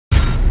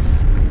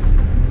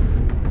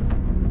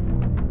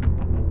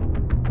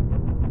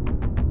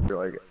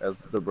as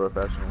the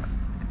professionals.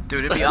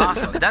 Dude, it'd be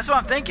awesome. That's what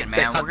I'm thinking,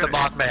 man. The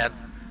Mothman.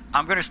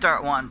 I'm gonna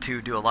start wanting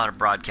to do a lot of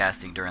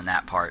broadcasting during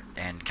that part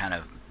and kind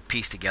of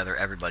piece together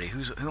everybody.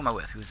 Who am I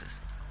with? Who's this?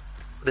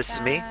 This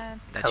is me.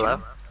 That's Hello.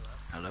 you?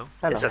 Hello?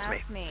 Yes, that's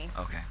me.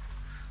 Okay.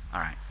 All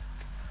right.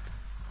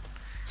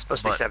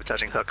 Supposed to be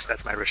sabotaging hooks.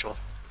 That's my ritual.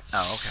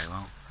 Oh, okay.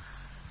 Well,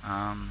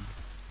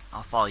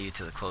 I'll follow you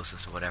to the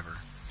closest whatever.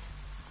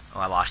 Oh,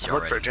 I lost you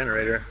Look already. for a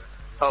generator.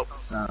 Oh.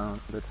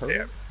 The total?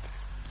 Yeah.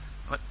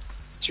 What?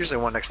 It's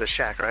usually one next to the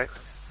shack, right?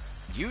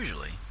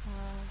 Usually.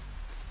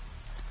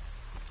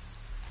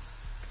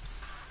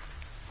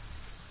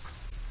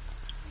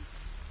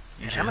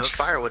 How much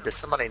firewood does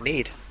somebody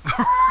need?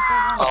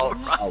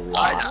 A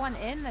lot. One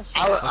in the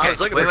I was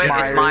looking for wait,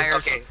 Myers. it's Myers.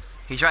 Okay.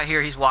 He's right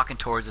here. He's walking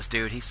towards us,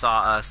 dude. He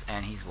saw us,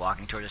 and he's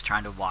walking towards us,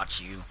 trying to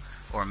watch you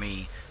or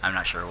me. I'm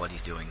not sure what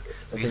he's doing.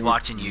 He's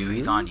watching you.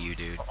 He's on you,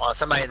 dude. Well,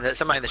 somebody in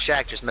the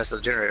shack just messed the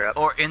generator up.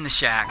 Or in the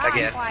shack.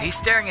 He's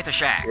staring at the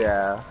shack.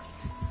 Yeah.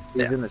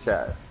 He's in the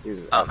shack.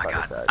 Oh my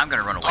god. I'm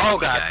gonna run away from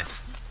you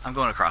guys. I'm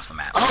going across the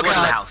map. Oh, I'm going to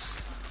God. the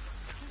house.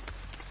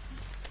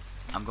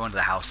 I'm going to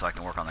the house so I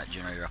can work on that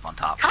generator up on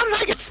top. How did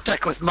I get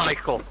stuck with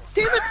Michael?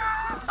 Damn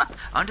it!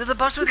 Under the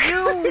bus with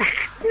you!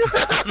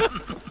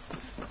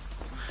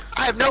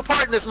 I have no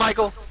part in this,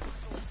 Michael.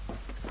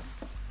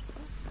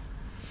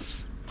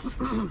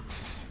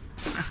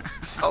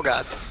 Oh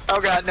god.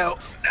 Oh god, no.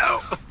 No.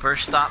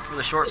 First stop for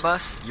the short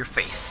bus, your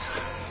face.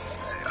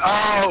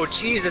 Oh,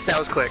 Jesus, that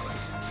was quick.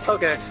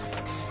 Okay.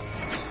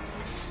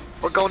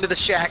 We're going to the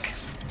shack.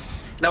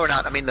 No, we're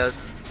not. I mean,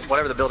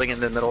 whatever the building in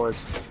the middle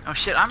is. Oh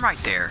shit, I'm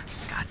right there.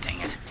 God dang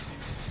it.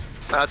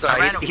 No, that's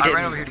alright. I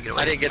ran over here to get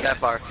away. I didn't get that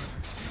far.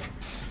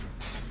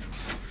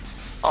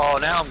 Oh,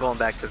 now I'm going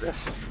back to the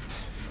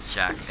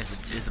shack.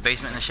 Is the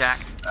basement in the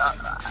shack?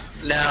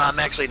 No, I'm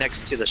actually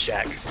next to the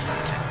shack.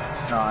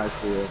 No, I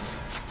see it.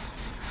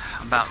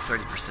 About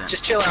 30%.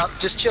 Just chill out.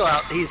 Just chill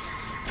out. He's,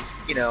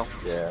 Yeah.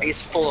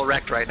 he's full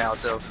erect right now,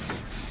 so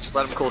just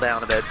let him cool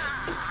down a bit.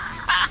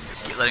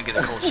 Let him get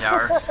a cold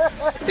shower.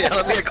 Yeah,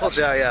 let me get a cold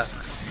shower, yeah.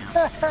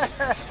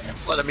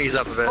 Let him ease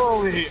up a bit.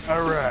 Fully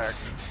erect.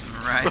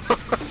 Right.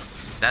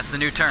 That's the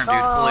new term, dude.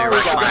 Oh, Fully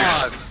erect God.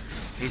 Myers.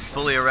 He's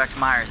fully erect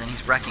Myers, and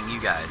he's wrecking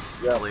you guys.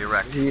 Yep. Fully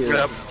erect. He is,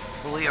 Yep.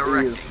 Fully he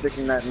erect. is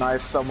sticking that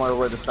knife somewhere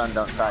where the sun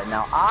don't shine.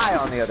 Now, I,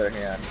 on the other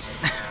hand,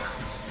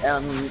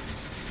 am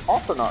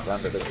also not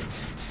under this.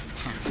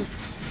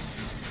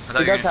 I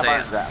thought you were does gonna say.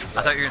 have iron grasp,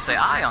 I thought you were gonna say.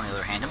 I, on the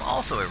other hand, am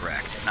also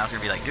erect, and I was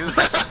gonna be like, dude,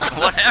 that's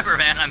whatever,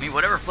 man. I mean,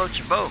 whatever floats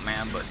your boat,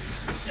 man. But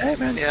Hey,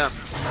 man, yeah.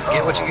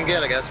 Get what you can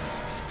get, I guess.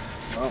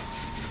 Well,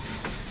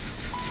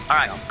 all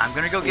right, I'm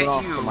gonna go get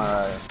off to you.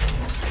 my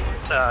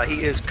right.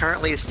 He is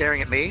currently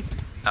staring at me.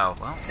 Oh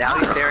well. Now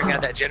he's staring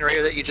at that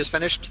generator that you just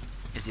finished.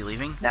 Is he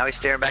leaving? Now he's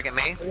staring back at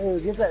me. Hey,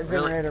 get that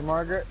generator,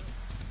 Margaret.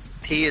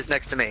 He is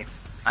next to me.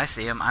 I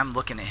see him. I'm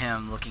looking at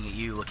him, looking at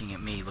you, looking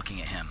at me,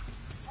 looking at him.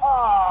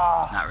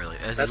 Ah! Not really.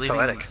 Is That's he leaving?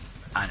 poetic.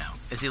 I know.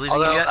 Is he leaving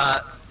Although, yet?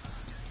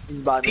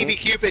 By me? PB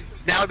Cupid,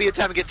 now would be the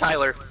time to get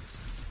Tyler.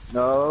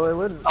 No, it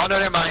wouldn't. Oh, no,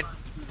 never mind.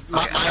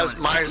 Okay,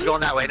 Myers is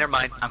going that way, never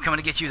mind. I'm coming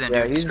to get you then,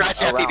 Yeah, dude. he's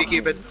Scratch that, around PB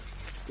Cupid. me.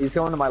 He's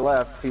going to my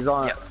left. He's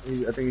on. Yep.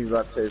 I think he's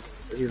about to chase.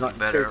 He's not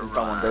Better chasing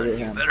someone. Go run. get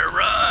You him. better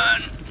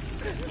run.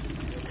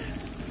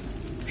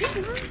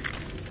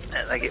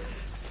 I like it.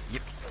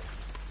 Yep.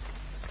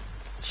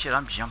 Shit,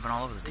 I'm jumping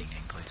all over the ding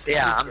dang place.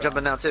 Yeah, I'm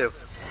jumping now too.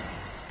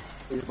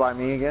 He's by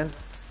me again.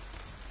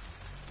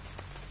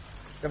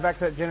 Go back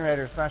to that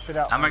generator, smash it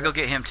out. I'm gonna go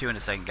get him too in a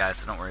second, guys,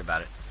 so don't worry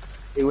about it.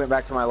 He went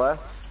back to my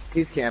left.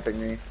 He's camping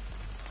me.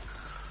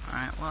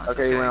 Alright, well, that's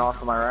Okay, he went off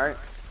to my right.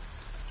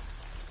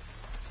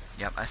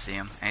 Yep, I see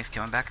him. And he's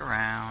coming back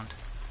around.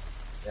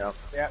 Yep.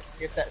 Yep,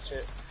 get that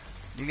shit.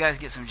 You guys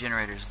get some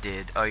generators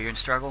did. Oh, you're in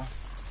struggle?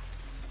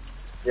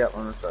 Yep,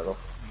 I'm in struggle.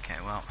 Okay,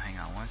 well, hang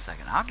on one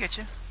second. I'll get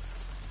you.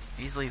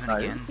 He's leaving Oh,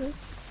 again. you're good.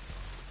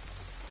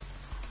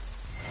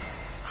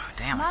 Oh,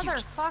 damn, I keep...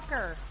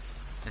 Motherfucker.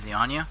 Is he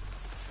on you?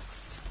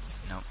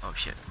 No. Oh,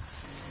 shit.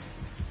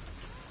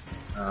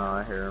 Oh,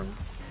 I hear him.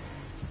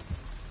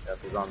 Yep,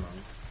 he's on them.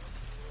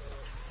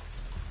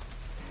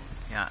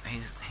 Yeah,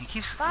 he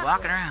keeps Fuck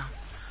walking it. around.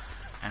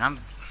 And I'm...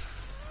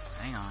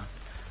 Hang on.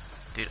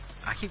 Dude,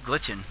 I keep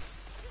glitching.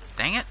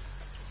 Dang it.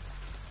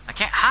 I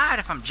can't hide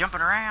if I'm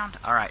jumping around.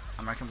 Alright,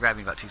 I'm gonna come grab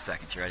you in about 2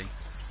 seconds. You ready?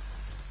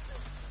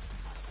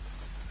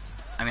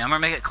 I mean, I'm gonna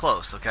make it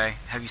close, okay?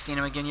 Have you seen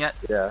him again yet?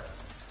 Yeah.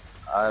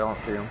 I don't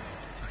see him.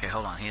 Okay,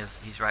 hold on.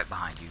 He's right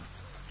behind you.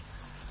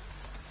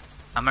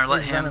 I'm gonna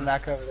let He's him... running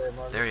back over there,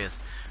 Morgan. There he is.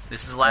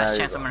 This is the last There you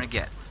chance go. I'm gonna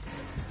get.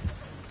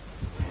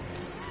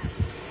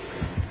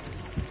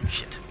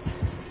 Shit.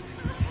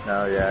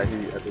 No, yeah, I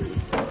think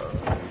he's,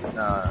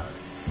 no.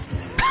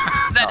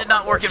 That did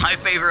not work in my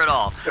favor at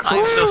all.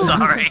 I'm so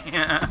sorry.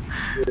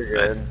 You're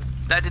good.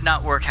 That did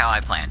not work how I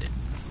planned it.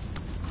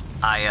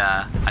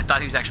 I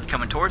thought he was actually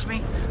coming towards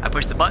me. I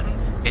pushed the button.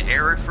 It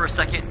errored for a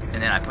second,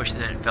 and then I pushed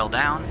it and it fell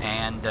down,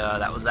 and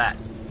that was that.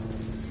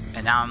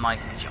 And now I'm like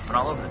jumping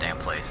all over the damn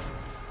place.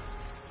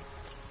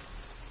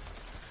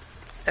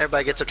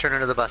 Everybody gets a turn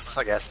under the bus,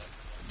 I guess.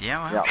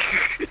 Yeah, well.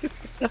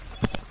 Yeah.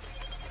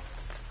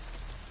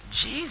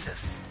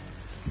 Jesus.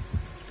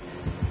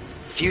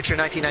 Future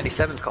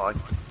 1997's calling.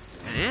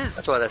 It is.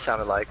 That's what that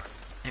sounded like.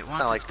 It wants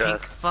Sound its like the-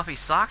 pink fluffy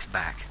socks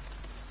back.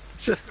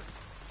 Or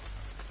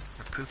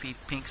poopy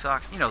pink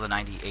socks. You know the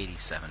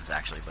 87s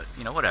actually, but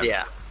you know, whatever.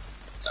 Yeah.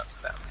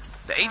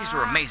 The 80s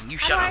were amazing. You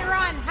How shut do up. I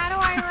run? How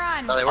do I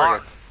run? Oh, they were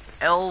good.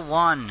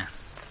 L1.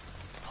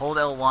 Hold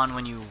L1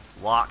 when you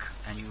walk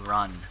and you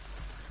run.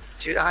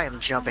 Dude, I am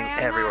jumping Okay, I'm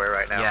everywhere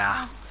right now.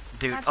 Yeah.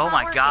 Dude, That's oh not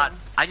my working. god.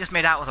 I just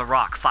made out with a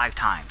rock 5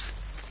 times.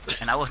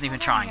 And I wasn't even Oh,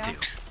 there trying you to. go.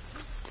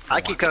 For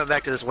I keep once. coming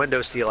back to this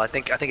window seal. I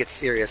think it's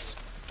serious.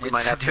 We It's-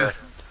 might have to.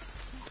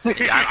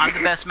 Yeah, I'm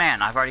the best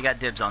man. I've already got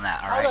dibs on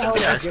that. How Alright. the hell I'm the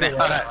did you best get man.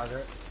 away, Alright.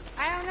 Margaret?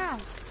 I don't know.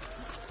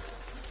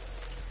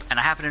 And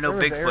I happen to know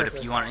There was Bigfoot Eric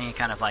if you want any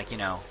kind of like, you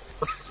know,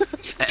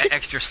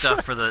 extra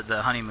stuff for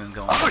the honeymoon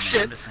going on. Oh man.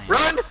 shit! I'm just saying.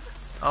 Run!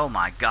 Oh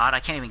my god, I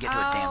can't even get to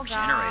a damn Oh,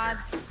 generator.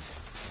 God.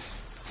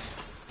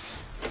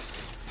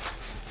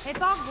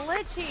 It's all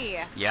glitchy.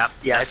 Yep.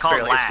 Yeah, That's it's called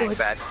really, lag. it's really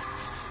bad.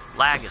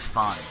 Lag is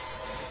fun.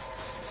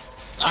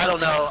 I don't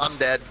know. I'm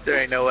dead. There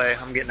ain't no way.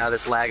 I'm getting out of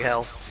this lag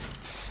hell.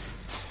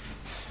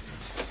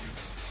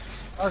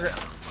 Margaret,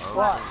 Low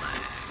squat.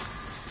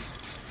 lags.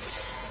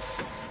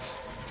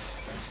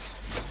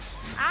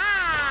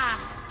 Ah!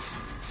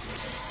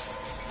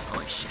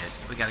 Holy shit.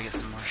 We gotta get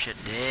some more shit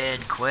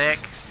dead quick.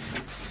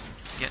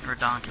 It's getting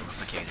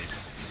redonkulificated.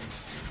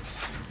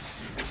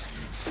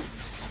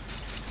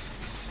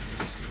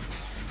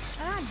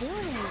 I'm not doing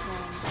anything.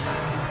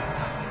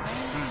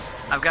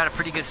 I've got a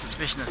pretty good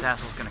suspicion this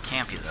asshole's gonna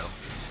camp you though.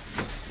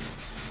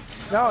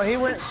 No, he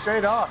went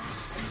straight off.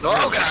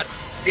 Oh god!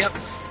 Yep.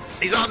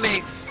 He's on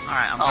me.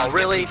 Alright, I'm Oh going to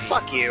really? get pee-pee.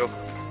 Fuck you.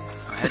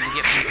 I'm heading to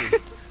get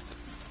pee-pee.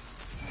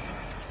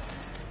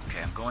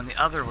 Okay, I'm going the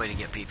other way to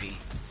get pee-pee.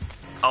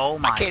 Oh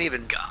my I can't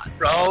even. god.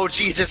 Oh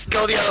Jesus!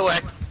 Go the other way.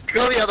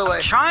 Go the other way.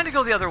 I'm trying to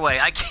go the other way.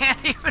 I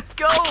can't even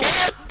go. I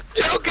can't.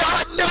 Oh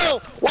god, no!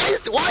 Why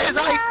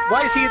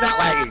is he not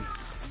lagging?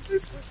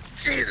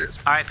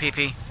 Jesus. Alright,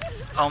 pee-pee.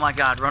 Oh my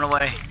god, run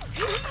away.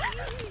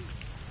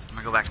 I'm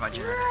gonna go back to my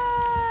generator.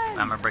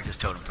 I'm gonna break this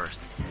totem first.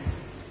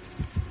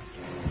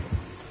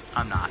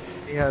 I'm not.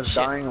 He has Shit.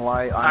 dying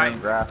light, iron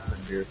Alright. grasp,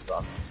 and deer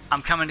stalk.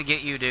 I'm coming to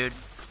get you, dude.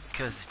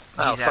 Cause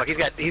Oh fuck!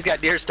 He's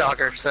got deer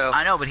stalker. So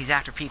I know, but he's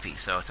after pee-pee,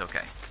 so it's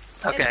okay.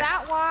 okay. Is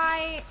that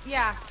why?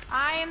 Yeah,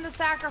 I am the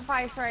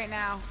sacrifice right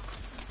now.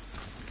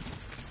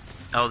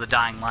 Oh, the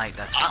dying light,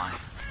 that's fine.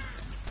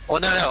 Well,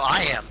 no,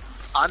 I am.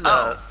 I'm the.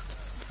 Oh.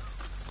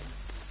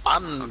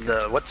 I'm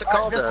the. What's it Alright,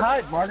 called? just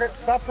hide, Margaret.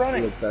 Stop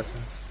running. Good session.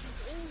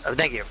 Oh,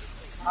 thank you.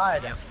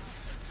 Hide. Yep.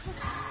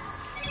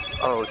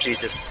 Oh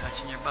Jesus!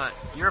 Touching your butt.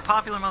 You're a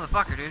popular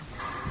motherfucker, dude.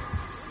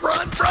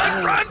 Run!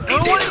 He Oh,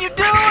 what are did you it.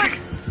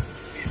 doing?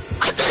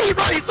 I thought he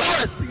already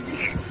saw us.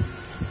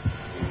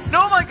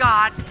 No, my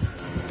god!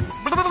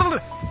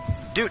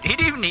 Dude, he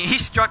didn't even, he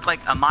struck like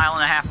a mile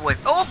and a half away.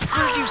 Oh,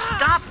 dude, you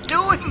stop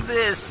doing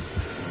this!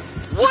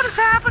 What is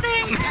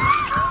happening?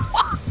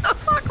 What the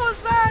fuck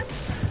was that?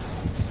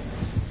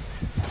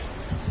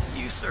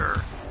 You,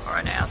 sir, are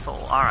an asshole.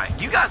 Alright,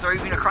 you guys are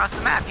even across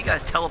the map. You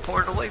guys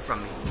teleported away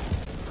from me.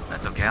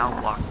 That's okay,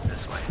 I'll walk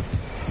this way.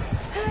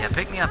 Yeah,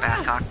 pick me up,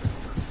 asscock.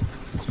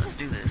 Let's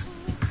do this.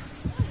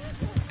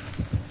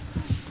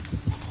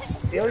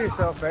 Heal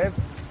yourself, babe.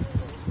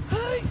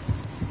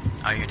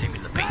 Oh, you're gonna take me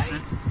to the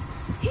basement?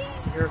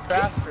 You're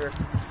faster.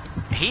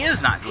 He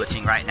is not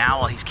glitching right now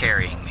while he's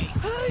carrying me.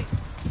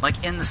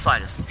 Like, in the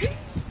slightest.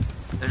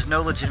 There's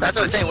no legitimate That's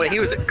what I was saying. glitching. When he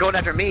was going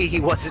after me, he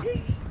wasn't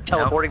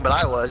teleporting, but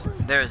I was.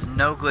 There is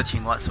no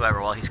glitching whatsoever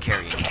while he's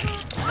carrying me.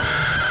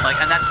 Like,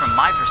 and that's from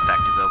my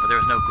perspective, though, but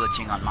there's no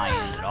glitching on my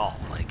end at all.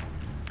 Like,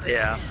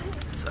 Yeah.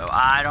 so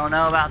I don't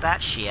know about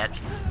that shit.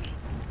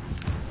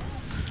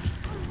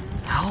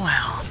 Oh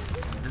well.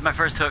 This is my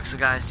first hook, so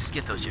guys, just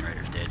get those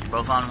generators dead. You're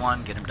both on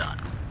one, get them done.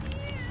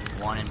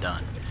 One and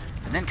done.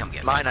 And then come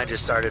get me. Mine I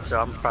just started,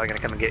 so I'm probably gonna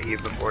come and get you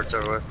before it's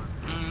over with.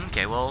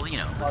 Okay, well, you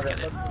know, let's Margaret,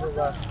 get it. look to the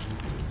left.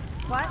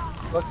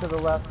 What? Look to the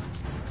left.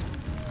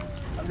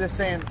 I'm just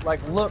saying, like,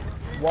 look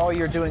while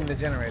you're doing the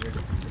generator.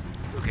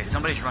 Okay,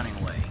 somebody's running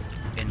away.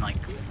 In, like,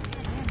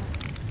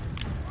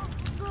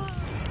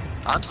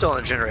 I'm still on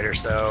the generator,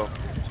 so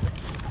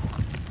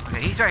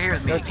okay, he's right here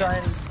with me Go again. try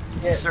and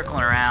He's get-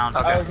 circling around.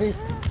 Okay.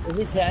 Oh, is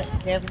he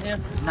camping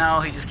him? No,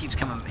 he just keeps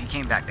coming. He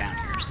came back down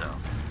here, so.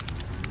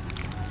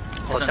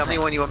 well, tell me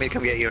when you want me to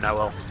come get you, and I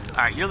will.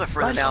 Alright, you're the Right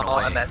furthest now, one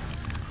away. I'm at.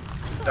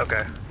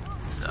 Okay.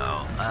 So,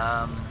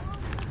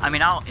 I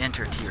mean, I'll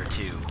enter tier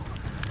 2.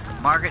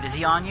 Margaret, is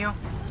he on you?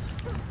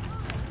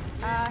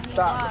 He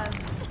Stop. was.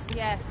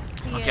 Yes,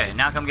 he Okay, is.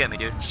 now come get me,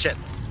 dude. Shit.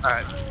 All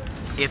right.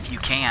 If you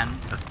can,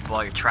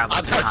 while you're traveling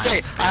I'm through about to time say,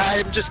 and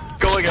space. I'm just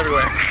going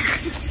everywhere.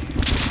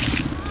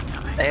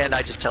 And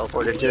I just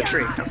teleported to a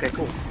tree. Okay,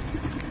 cool.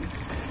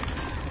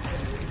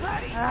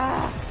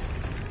 Ah,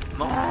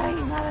 Mo-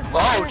 you motherfucker.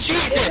 Oh,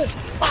 Jesus!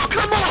 Oh,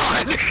 come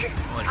on! what is he,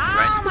 Oh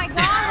right? my It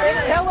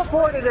god!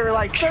 teleported her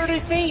like 30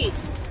 feet.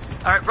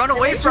 Alright, run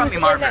away then from she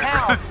me, was in the Margaret.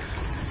 house.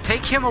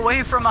 Take him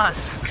away from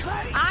us.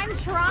 I'm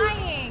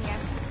trying.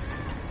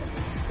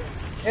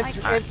 It's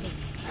Like- it's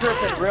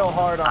tripping real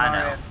hard on I our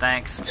know. end.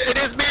 Thanks. It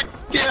is me.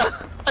 Yeah.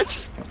 I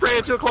just ran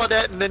into a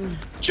Claudette and then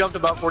jumped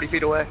about 40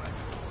 feet away.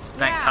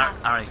 Thanks. Yeah.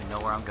 I don't even know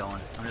where I'm going.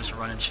 I'm just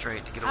running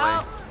straight to get away.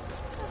 Oh.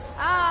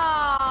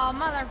 Oh,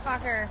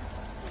 motherfucker.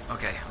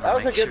 Okay. I'm That gonna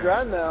was a make good sure.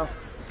 run though,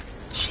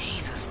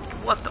 Jesus.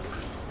 What the?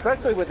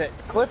 especially with it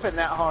clipping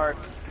that hard.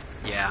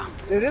 Yeah.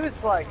 Dude, it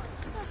was like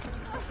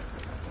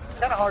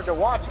kind of hard to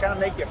watch. Kind of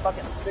make you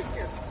fucking sick to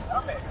your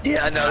stomach.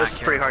 Yeah, I know. Not This is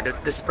pretty hard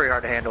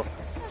careful. to handle.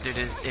 Dude,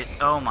 it.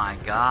 Oh my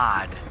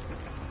God.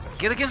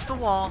 Get against the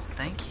wall.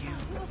 Thank you.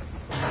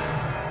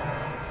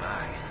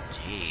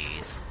 Fucking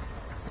jeez.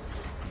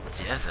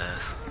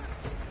 Jesus.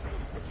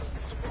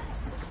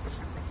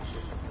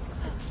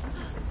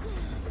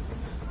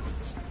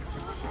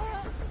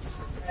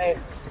 Hey,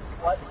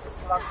 what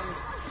fucking?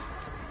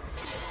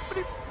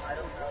 I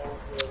don't know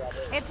where that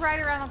is. It's right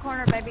around the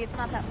corner, baby. It's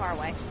not that far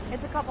away.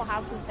 It's a couple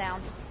houses down.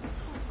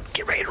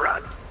 Get ready to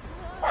run.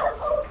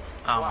 Oh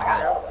my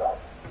God.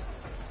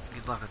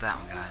 Good luck with that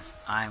one, guys.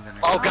 I'm gonna.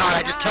 Oh go- god,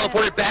 I just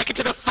teleported back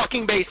into the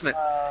fucking basement.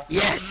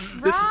 Yes,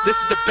 this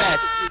is the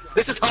best.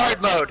 This is hard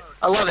mode.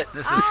 I love it.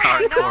 This is Oh my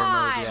hardcore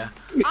God. mode,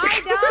 yeah.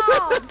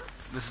 I don't.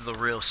 This is the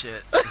real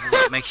shit. This is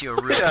what makes you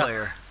a real Yeah.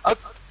 player.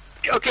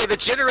 Okay, the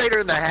generator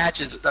in the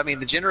hatch is. I mean,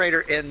 the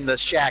generator in the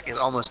shack is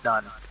almost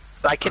done,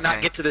 but I cannot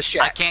Okay. get to the I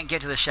shack. can't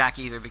get to the shack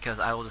either because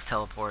I will just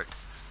teleport.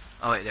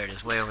 Oh wait, there it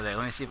is, way over there.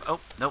 Let me see if. Oh,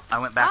 nope, I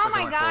went Oh backwards. I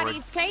my went God, forward.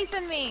 he's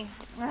chasing me.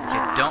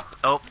 Okay, don't.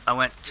 Oh, I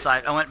went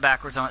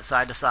backwards. I went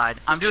side to side.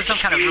 I'm doing some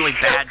kind of really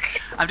bad.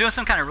 I'm doing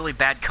some kind of really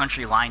bad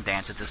country line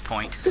dance at this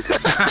point.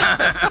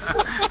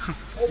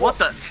 What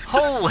the?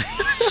 Holy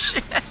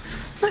shit!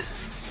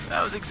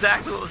 That was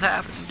exactly what was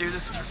happening, dude.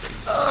 This is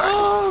ridiculous.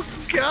 Oh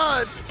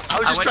god! I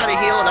was just went- trying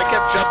to heal and I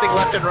kept jumping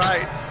left and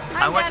right.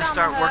 I went to dead on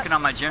start the hook. working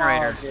on my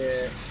generator. Oh,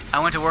 yeah. I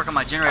went to work on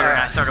my generator and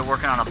I started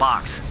working on a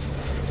box.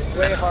 It's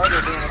way harder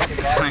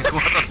being a Like,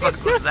 what the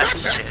fuck was that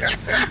shit?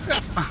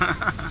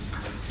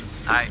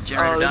 Alright,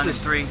 generator Oh, this done in is-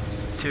 3,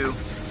 2,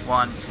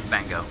 1,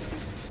 bang, go. There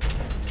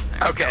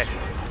we Okay.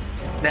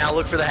 Now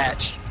look for the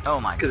hatch go. Oh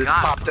my because it's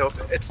God. popped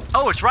open. It's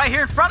Oh, it's right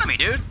here in front of me,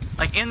 dude.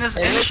 Like in this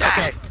shack.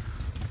 okay.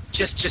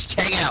 Just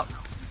hang out.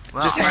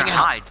 Well, Just I'm hang gonna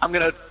out. hide.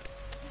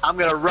 I'm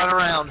gonna run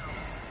around.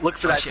 Look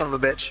for Oh, that shit. son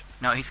of a bitch.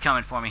 No, he's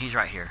coming for me. He's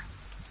right here.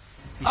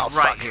 He's Oh,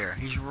 right fuck. here.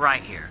 He's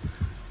right here.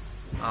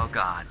 Oh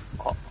God.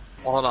 Oh,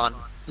 hold on.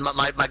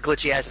 My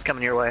glitchy ass is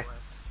coming your way.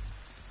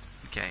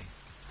 Okay.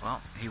 Well,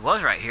 he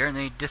was right here and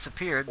then he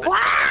disappeared. But Wah!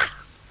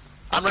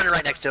 I'm running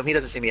right next to him. He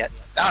doesn't see me yet.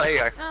 Oh, there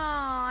you are. Oh,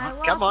 I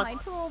lost Come on. my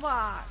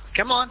toolbox.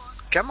 Come on.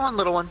 Come on,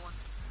 little one.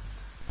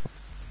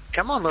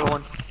 Come on, little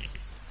one.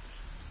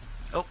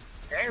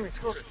 Damn, he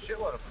scored a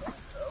shitload of points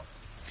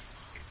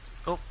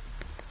though.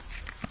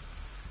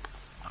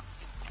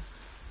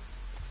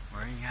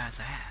 where are you guys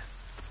at?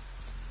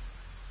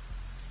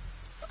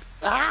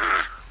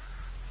 Ah!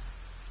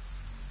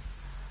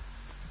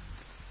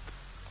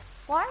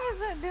 Why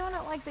is it doing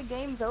it like the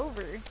game's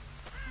over?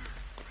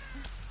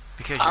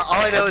 Because All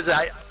I know is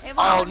that It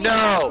Oh, won't let me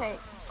no. meditate.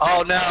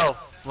 Oh no.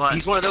 What?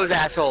 He's one of those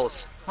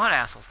assholes. What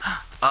assholes?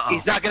 Uh-oh.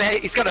 He's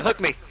gonna hook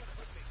me.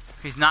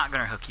 He's not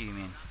gonna hook you, you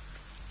mean?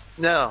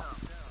 No.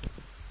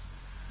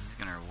 He's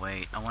gonna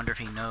wait. I wonder if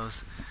he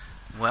knows.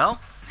 Well,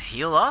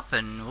 heal up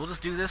and we'll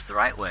just do this the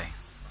right way.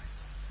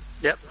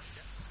 Yep.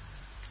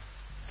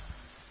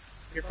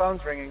 Your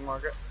phone's ringing,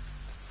 Margaret.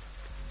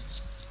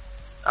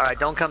 Alright,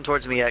 don't come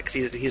towards me yet,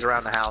 because he's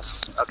around the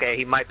house. Okay,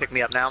 he might pick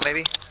me up now,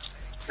 maybe?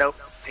 Nope.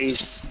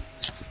 He's...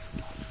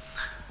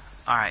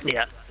 Alright.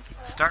 Yeah.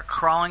 Start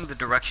crawling the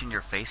direction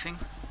you're facing.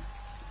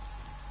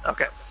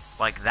 Okay.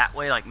 Like that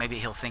way, like maybe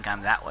he'll think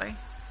I'm that way,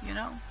 you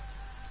know?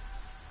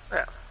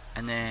 Yeah.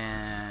 And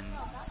then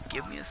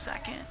give me a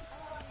second.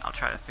 I'll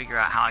try to figure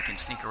out how I can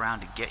sneak around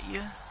to get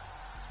you.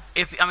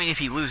 If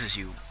he loses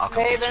you, I'll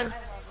come get you. Haven.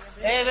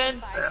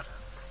 Haven. Yeah.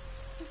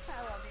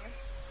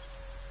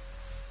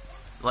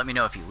 Let me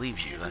know if he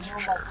leaves you, that's for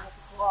sure.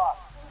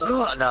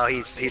 Oh, no,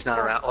 he's not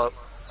around. Well,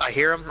 I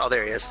hear him. Oh,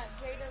 there he is.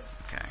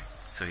 Okay.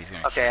 So he's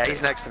gonna Okay,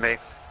 he's next to me.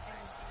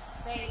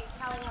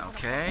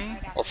 Okay.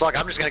 Well, fuck,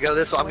 I'm just gonna go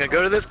this way. I'm gonna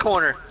go to this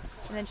corner.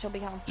 And then she'll be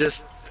home.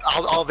 Just,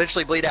 I'll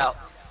eventually bleed out.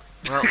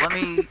 Well,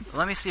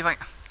 let me see if I.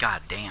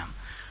 God damn.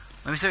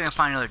 Let me see if I can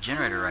find another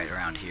generator right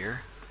around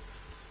here.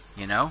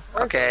 You know?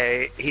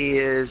 Okay, he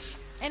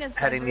is And his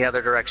heading the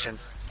other direction.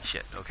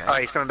 Shit. Okay.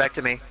 Alright, he's coming back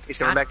to me. He's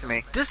coming back to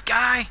me. This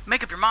guy,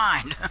 make up your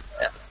mind.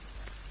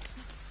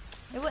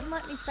 It wouldn't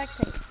let me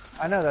spectate.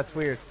 I know, that's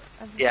weird.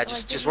 Yeah,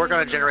 just work on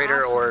a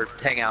generator or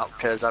hang out,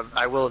 because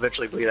I will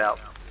eventually bleed out.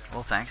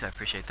 Well, thanks. I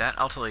appreciate that.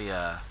 I'll totally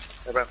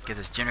Okay. get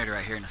this generator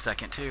right here in a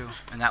second too,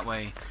 and that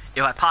way,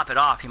 if I pop it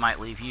off, he might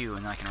leave you,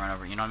 and then I can run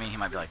over. You know what I mean? He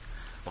might be like,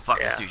 "Well, fuck,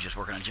 this Yeah. dude's just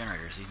working on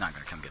generators. He's not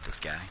gonna come get this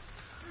guy."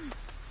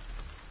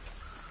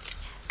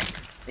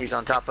 He's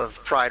on top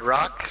of Pride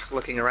Rock,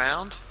 looking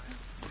around.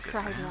 Well, good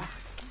Try for him.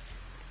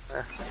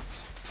 that.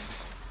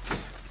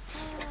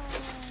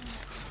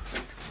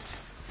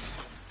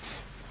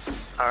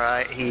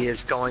 Alright, he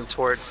is going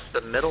towards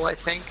the middle, I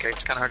think.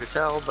 It's kind of hard to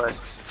tell, but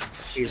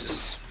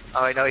he's...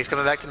 Oh, I know, he's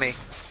coming back to me.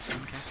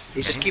 Okay.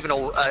 He's just keeping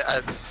a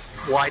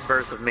wide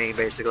berth of me,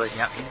 basically.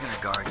 Yep, he's gonna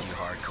guard you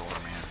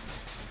hardcore, man.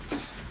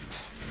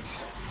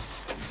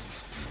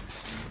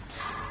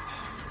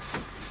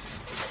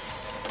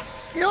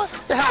 You know what?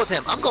 The hell with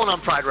him. I'm going on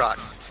Pride Rock.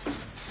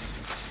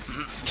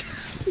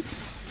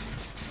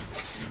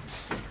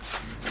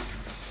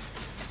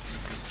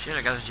 Shit,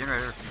 I got his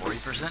generator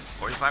 40%,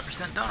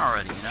 45% done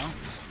already, you know?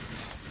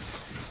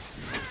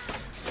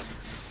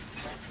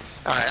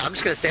 Alright, I'm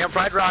just gonna stay on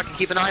Pride Rock and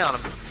keep an eye on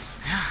him.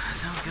 Yeah, that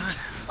sounds good.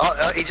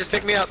 Oh, he just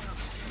picked me up.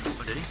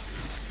 Oh, did he?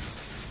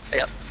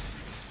 Yep.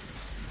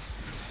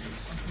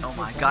 Oh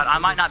my god, I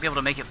might not be able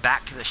to make it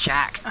back to the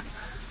shack.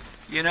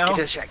 You know? Get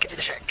to the shack, get to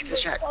the shack, get to the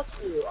shack. Fuck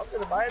you. I'm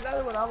gonna buy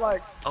another one. I'm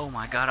like, Oh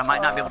my god, I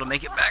might not be able to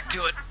make it back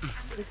to it.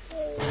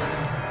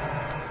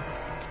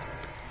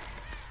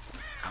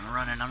 I'm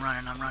running.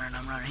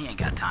 He ain't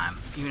got time.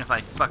 Even if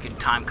I fucking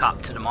time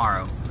cop to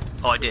tomorrow.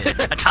 Oh, I did.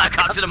 I time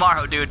cop to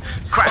tomorrow, dude.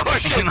 Crap. Oh,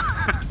 shit.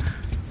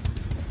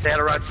 Say how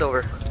to ride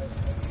silver.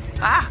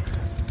 Ah!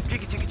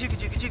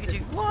 Jiggy.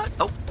 What?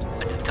 Oh,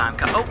 I just time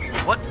cop. Oh,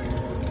 what?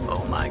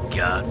 Oh my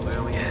god, where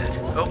are we at?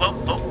 Oh.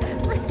 Oh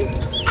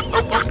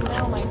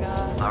my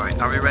god. Alright,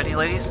 are we ready,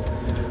 ladies?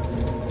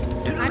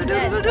 I'm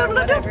dead, so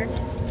whatever.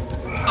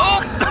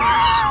 Oh!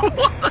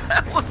 What the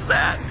hell was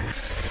that?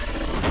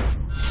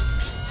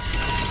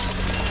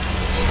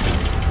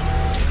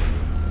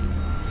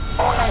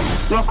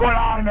 Look what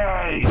I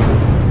made!